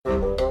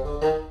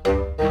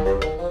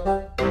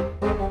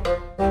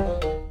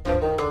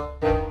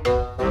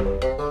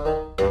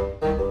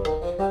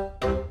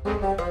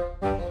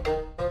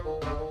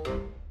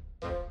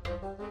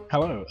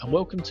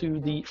welcome to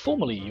the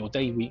formerly your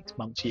day, week,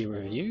 month, year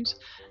reviews,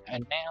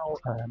 and now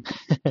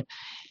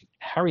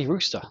Harry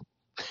Rooster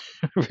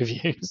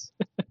reviews.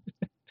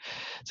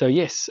 So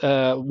yes,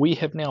 we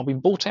have now been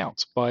bought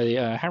out by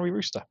Harry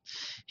Rooster.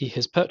 He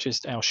has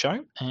purchased our show,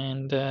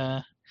 and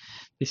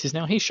this is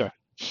now his show.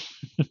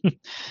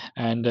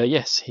 And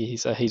yes,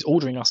 he's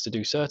ordering us to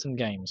do certain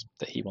games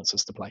that he wants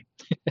us to play.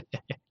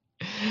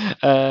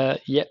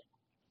 Yep,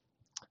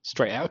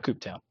 straight out of Coop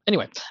Town.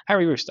 Anyway,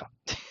 Harry Rooster,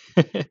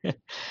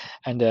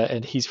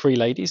 and his three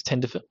ladies,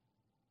 Tenderfoot,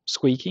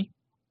 Squeaky,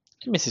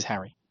 and Mrs.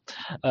 Harry.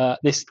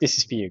 This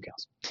is for you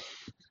guys.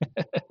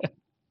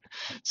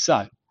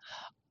 So,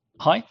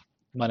 hi,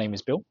 my name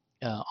is Bill.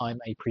 I'm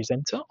a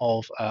presenter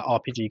of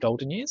RPG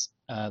Golden Years,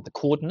 The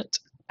Coordinate,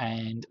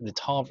 and the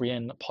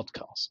Tavrian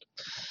podcast.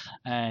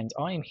 And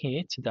I am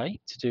here today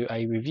to do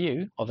a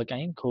review of a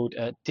game called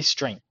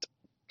Distraint,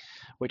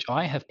 which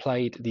I have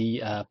played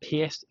the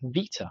PS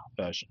Vita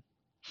version.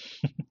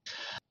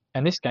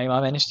 And this game I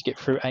managed to get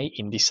through a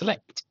Indie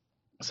Select.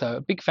 So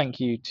a big thank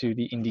you to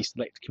the Indie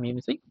Select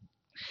community,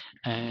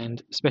 and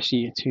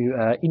especially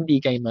to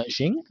Indie Gamer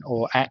Xing,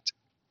 or at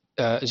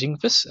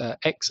Xingthus,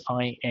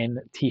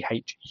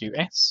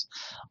 Xinthus,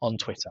 on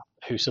Twitter,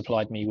 who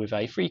supplied me with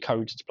a free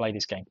code to play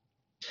this game.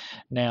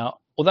 Now,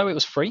 although it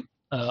was free,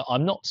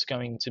 I'm not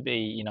going to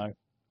be,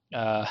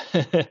 I'm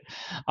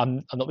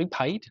not being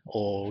paid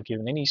or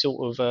given any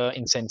sort of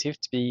incentive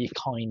to be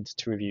kind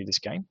to review this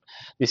game.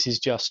 This is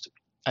just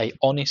a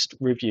honest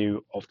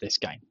review of this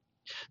game.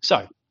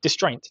 So,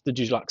 Distraint, the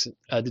deluxe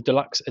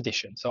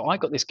edition. So I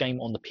got this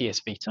game on the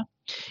PS Vita.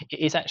 It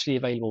is actually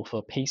available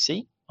for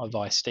PC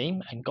via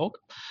Steam and GOG,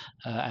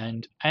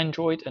 and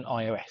Android and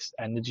iOS.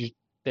 And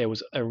there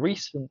was a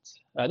recent.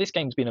 This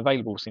game's been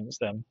available since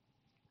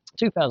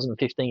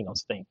 2015 on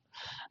Steam,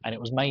 and it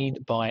was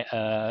made by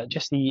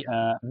Jesse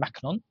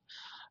Macnon,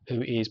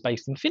 who is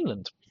based in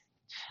Finland.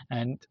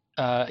 And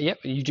yep,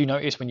 you do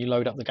notice when you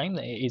load up the game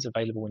that it is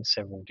available in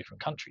several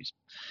different countries.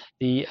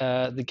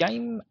 The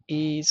game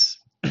is,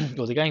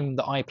 or the game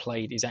that I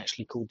played is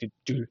actually called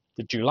the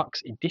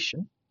Deluxe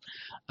Edition,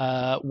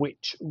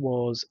 which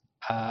was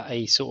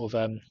a sort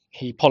of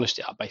he polished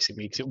it up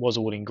basically because it was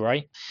all in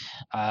grey,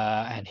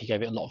 and he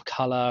gave it a lot of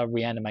colour,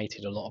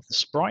 reanimated a lot of the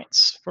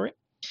sprites for it.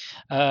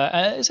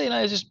 So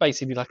it's just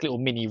basically like a little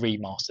mini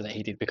remaster that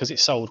he did because it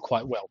sold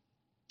quite well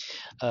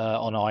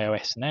on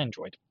iOS and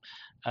Android.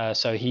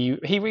 So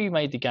he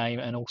remade the game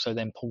and also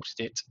then ported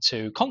it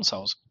to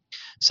consoles.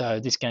 So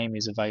this game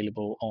is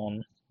available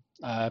on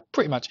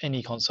pretty much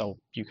any console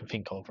you can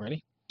think of,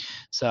 really.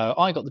 So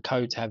I got the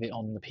code to have it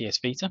on the PS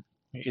Vita.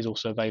 It is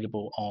also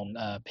available on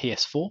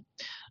PS4,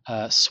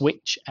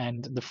 Switch,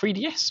 and the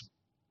 3DS.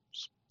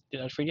 You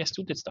know, 3DS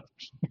still did stuff.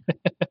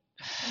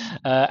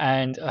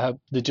 And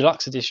the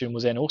deluxe edition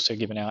was then also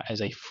given out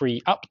as a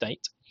free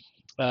update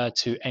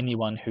to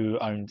anyone who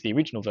owned the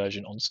original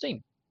version on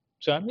Steam.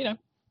 So,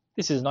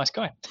 this is a nice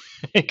guy.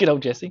 Good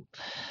old Jesse.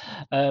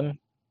 And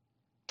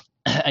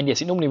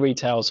yes, it normally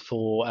retails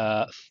for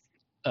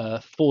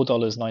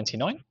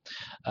 $4.99,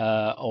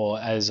 or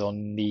as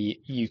on the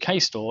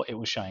UK store, it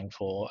was showing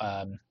for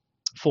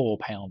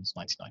 £4.99.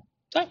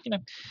 So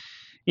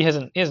he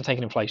hasn't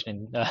taken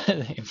inflation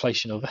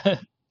of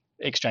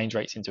exchange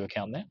rates into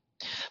account there.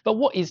 But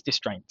what is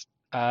Distraint?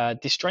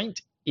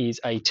 Distraint is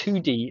a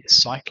 2D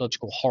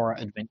psychological horror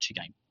adventure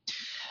game.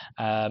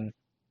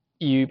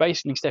 You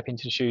basically step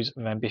into the shoes of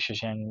an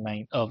ambitious young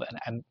man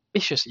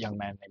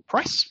named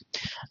Price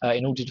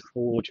in order to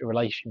forge a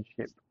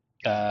relationship,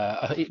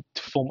 to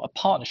form a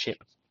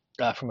partnership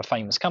from a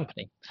famous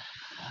company.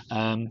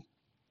 And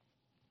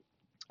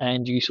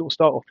you sort of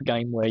start off the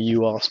game where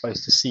you are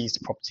supposed to seize the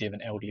property of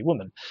an elderly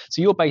woman.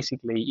 So you're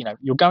basically,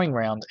 you're going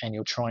around and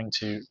you're trying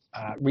to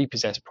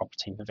repossess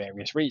property for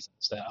various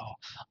reasons that are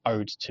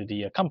owed to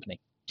the company.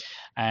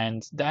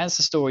 And as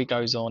the story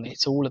goes on,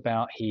 it's all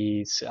about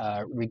his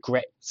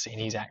regrets in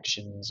his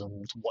actions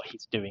and what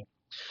he's doing.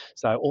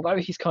 So although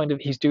he's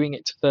doing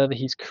it to further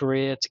his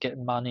career, to get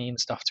money and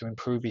stuff, to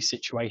improve his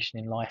situation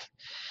in life,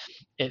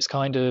 it's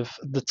kind of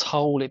the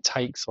toll it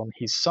takes on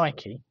his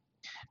psyche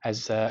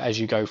as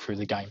you go through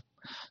the game.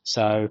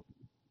 So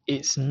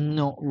it's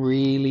not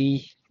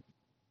really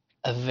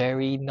a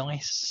very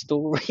nice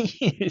story.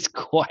 It's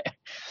quite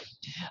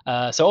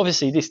so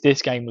obviously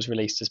this game was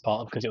released as part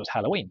of, because it was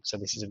Halloween, so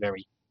this is a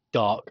very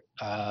dark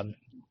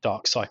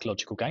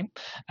psychological game,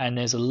 and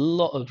there's a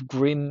lot of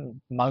grim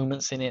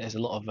moments in it. There's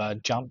a lot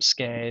of jump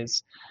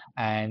scares,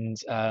 and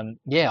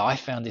I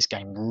found this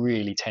game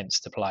really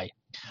tense to play,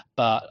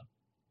 but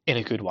in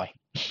a good way.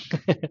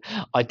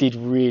 I did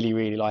really,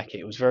 really like it.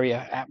 It was very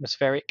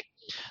atmospheric.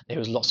 There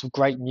was lots of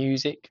great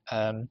music.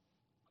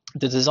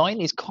 The design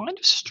is kind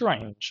of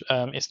strange.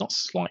 It's not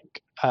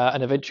like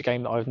an adventure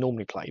game that I've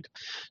normally played.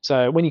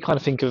 So when you kind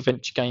of think of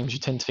adventure games, you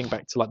tend to think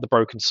back to like the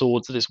Broken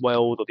Swords of this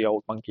world, or the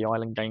old Monkey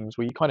Island games,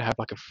 where you kind of have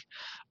like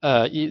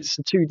it's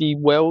a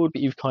 2D world,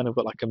 but you've kind of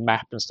got like a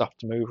map and stuff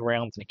to move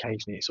around, and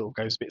occasionally it sort of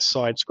goes a bit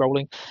side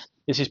scrolling.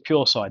 This is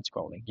pure side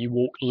scrolling. You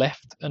walk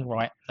left and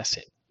right. That's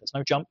it. There's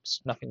no jumps,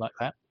 nothing like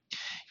that.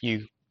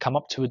 You come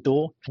up to a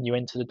door and you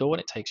enter the door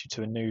and it takes you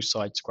to a new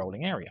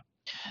side-scrolling area.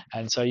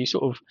 And so you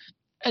sort of,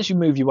 as you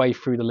move your way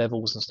through the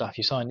levels and stuff,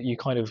 you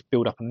kind of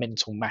build up a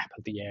mental map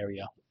of the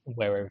area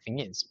where everything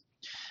is.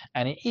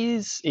 And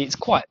it's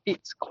quite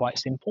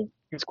simple.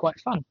 It's quite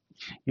fun.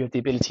 You have the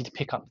ability to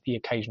pick up the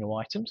occasional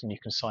items and you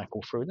can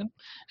cycle through them,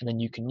 and then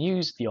you can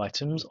use the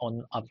items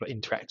on other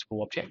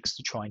interactable objects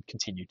to try and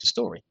continue the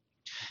story.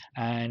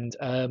 And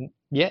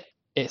yeah,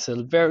 it's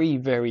a very,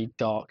 very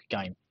dark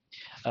game.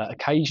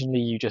 Occasionally,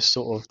 you just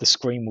sort of the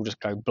screen will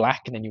just go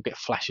black, and then you'll get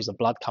flashes of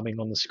blood coming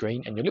on the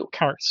screen, and your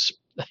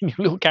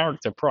little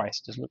character Price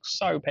just looks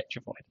so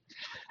petrified.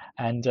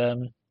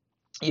 And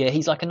yeah,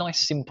 he's like a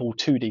nice, simple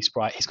 2D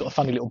sprite. He's got a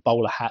funny little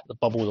bowler hat that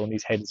bubbles on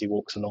his head as he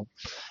walks along.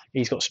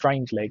 He's got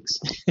strange legs,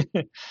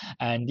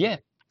 and yeah,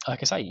 like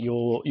I say,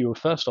 you're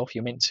first off,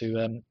 you're meant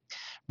to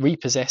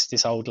repossess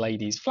this old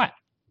lady's flat,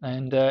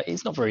 and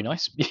it's not very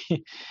nice.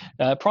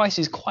 Price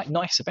is quite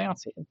nice about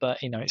it, but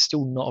it's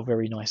still not a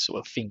very nice sort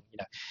of thing.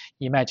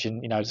 You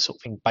imagine the sort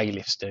of thing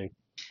bailiffs do.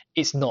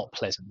 It's not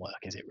pleasant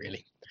work, is it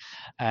really?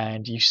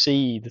 And you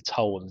see the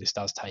toll that this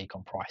does take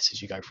on Price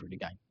as you go through the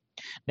game.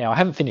 Now, I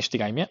haven't finished the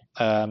game yet.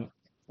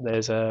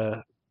 There's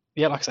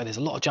like I said, there's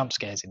a lot of jump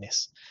scares in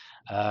this.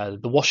 The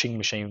washing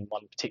machine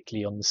one,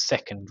 particularly on the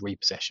second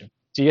repossession.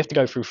 So you have to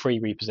go through 3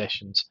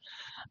 repossessions,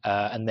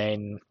 and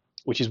then,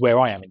 which is where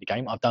I am in the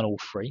game. I've done all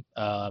 3,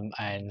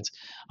 and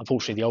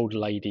unfortunately, the older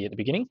lady at the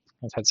beginning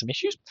has had some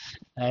issues,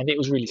 and it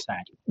was really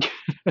sad.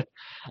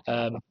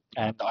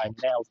 And I've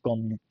now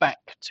gone back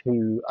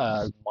to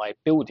my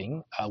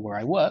building where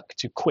I work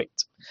to quit.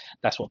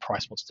 That's what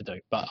Price wants to do,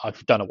 but I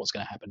don't know what's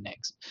going to happen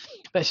next.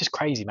 But it's just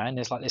crazy, man.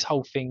 There's like this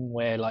whole thing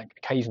where like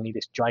occasionally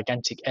this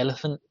gigantic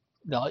elephant,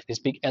 like this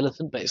big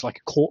elephant, but it's like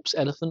a corpse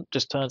elephant,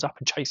 just turns up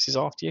and chases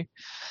after you.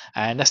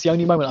 And that's the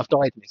only moment I've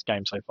died in this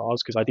game so far,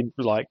 is because I didn't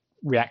like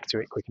react to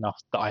it quick enough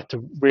that I had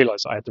to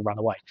realise I had to run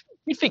away.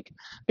 You think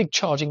big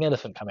charging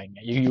elephant coming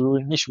at you, your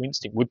initial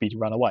instinct would be to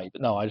run away,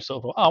 but no, I just sort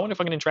of thought, I wonder if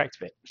I can interact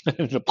with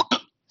it.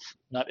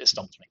 No, it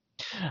stomps me.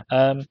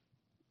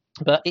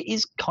 But it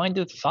is kind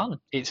of fun.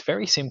 It's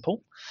very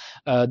simple.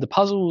 The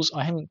puzzles,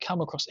 I haven't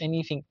come across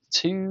anything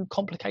too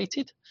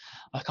complicated.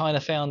 I kind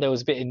of found there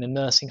was a bit in the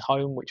nursing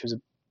home, which was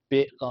a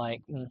bit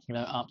like,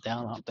 up,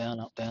 down, up, down,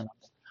 up, down.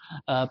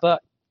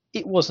 But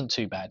it wasn't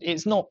too bad.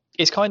 It's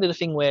kind of the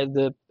thing where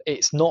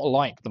it's not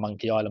like the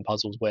Monkey Island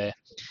puzzles where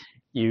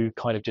you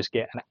kind of just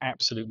get an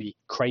absolutely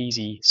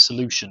crazy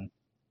solution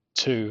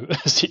to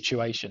a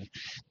situation.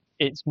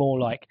 It's more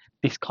like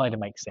this kind of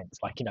makes sense.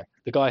 Like,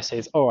 the guy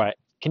says, all right,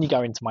 can you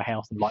go into my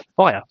house and light the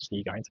fire? So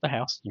you go into the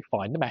house, you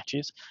find the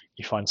matches,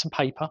 you find some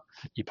paper,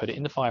 you put it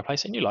in the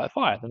fireplace and you light a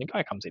fire. Then the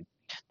guy comes in.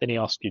 Then he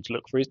asks you to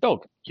look for his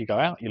dog. You go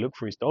out, you look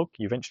for his dog,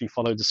 you eventually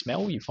follow the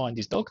smell, you find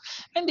his dog,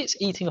 and it's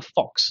eating a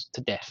fox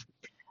to death.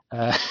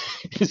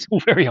 It's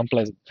all very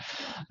unpleasant.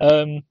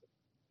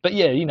 But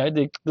yeah,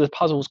 the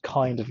puzzles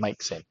kind of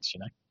make sense,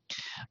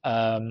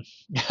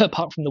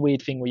 apart from the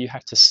weird thing where you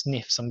have to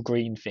sniff some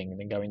green thing and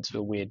then go into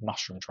a weird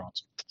mushroom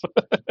trance.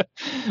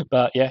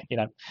 But yeah,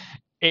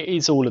 it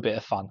is all a bit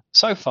of fun.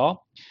 So far,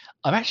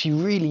 I'm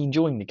actually really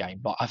enjoying the game,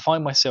 but I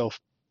find myself,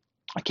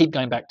 I keep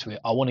going back to it.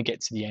 I want to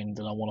get to the end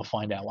and I want to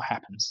find out what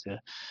happens to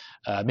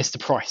Mr.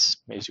 Price,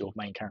 is your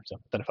main character.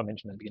 I don't know if I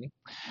mentioned at the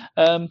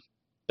beginning.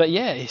 But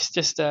yeah, it's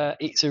just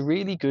it's a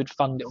really good,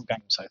 fun little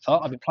game so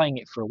far. I've been playing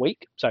it for a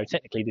week, so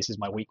technically this is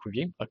my week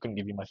review. I couldn't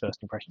give you my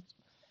first impressions.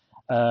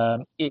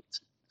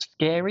 It's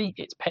scary.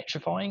 It's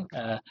petrifying.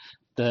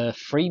 The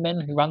 3 men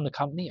who run the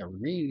company are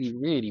really,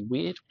 really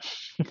weird.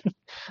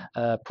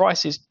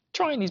 Price is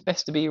trying his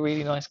best to be a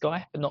really nice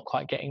guy, but not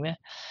quite getting there.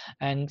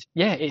 And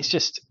yeah, it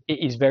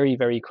is very,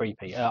 very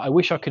creepy. I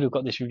wish I could have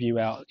got this review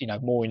out,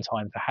 more in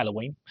time for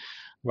Halloween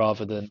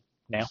rather than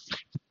now.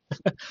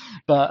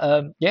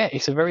 But yeah,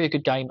 it's a very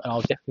good game, and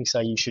I'll definitely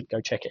say you should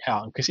go check it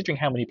out. And considering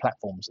how many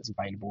platforms it's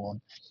available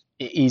on,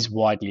 it is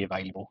widely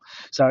available.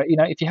 So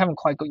if you haven't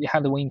quite got your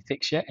Halloween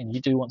fix yet, and you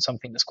do want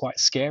something that's quite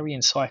scary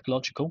and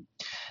psychological,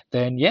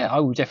 then yeah, I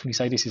would definitely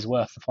say this is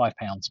worth the £5,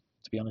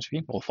 to be honest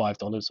with you, or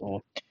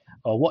 $5,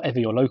 or whatever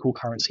your local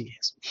currency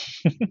is.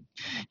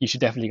 You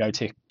should definitely go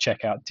to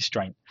check out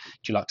Distraint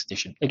Deluxe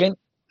Edition. Again,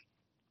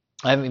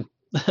 I haven't.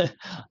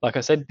 Like I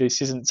said,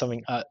 this isn't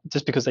something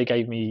just because they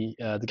gave me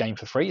the game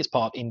for free as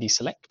part of Indie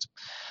Select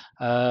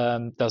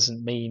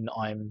doesn't mean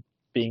I'm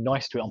being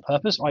nice to it on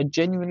purpose. I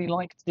genuinely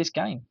liked this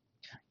game.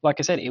 Like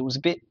I said, it was a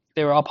bit,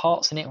 there are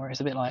parts in it where it's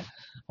a bit like,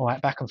 all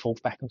right, back and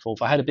forth, back and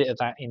forth. I had a bit of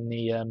that in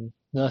the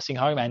nursing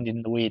home and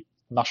in the weird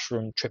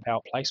mushroom trip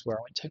out place where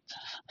I went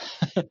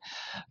to.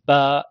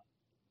 But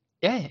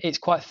yeah, it's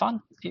quite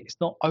fun. It's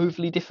not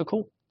overly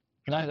difficult.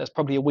 That's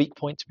probably a weak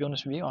point, to be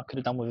honest with you. I could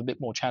have done with a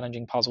bit more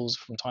challenging puzzles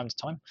from time to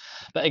time.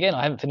 But again,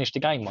 I haven't finished the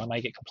game. I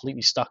may get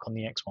completely stuck on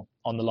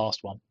the last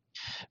one.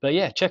 But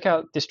yeah, check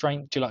out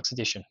Distraint Deluxe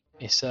Edition.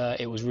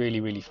 It was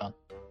really, really fun.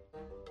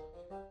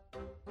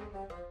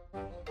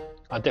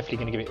 I'm definitely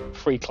going to give it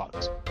 3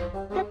 clucks.